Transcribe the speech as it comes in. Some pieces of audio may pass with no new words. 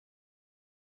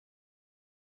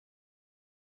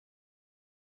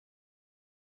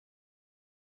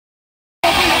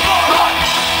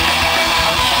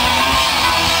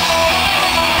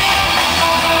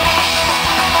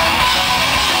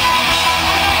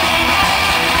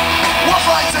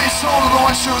soul of the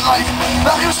one true life.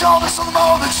 Now you show this on the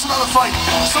moment, it's another fight.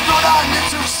 Some do not get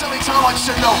too silly, tell them I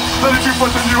should know. That if you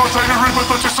put the new outside, you rip with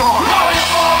what you saw. Now you're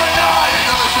falling down, you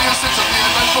never feel since at the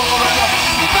end, I'm falling down.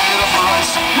 You pay it up for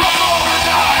ice. You're falling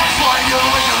down, flying your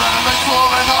liquor and I'm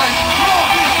falling down.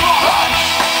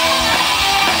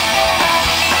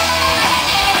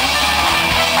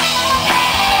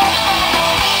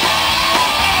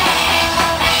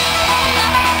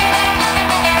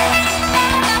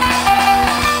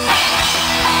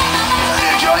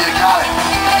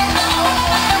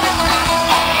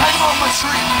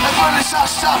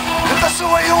 Stop. If that's the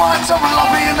way you want, someone love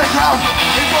me in the ground.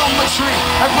 Hang on my tree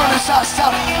and burn his ass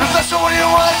down. If that's the way you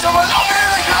want,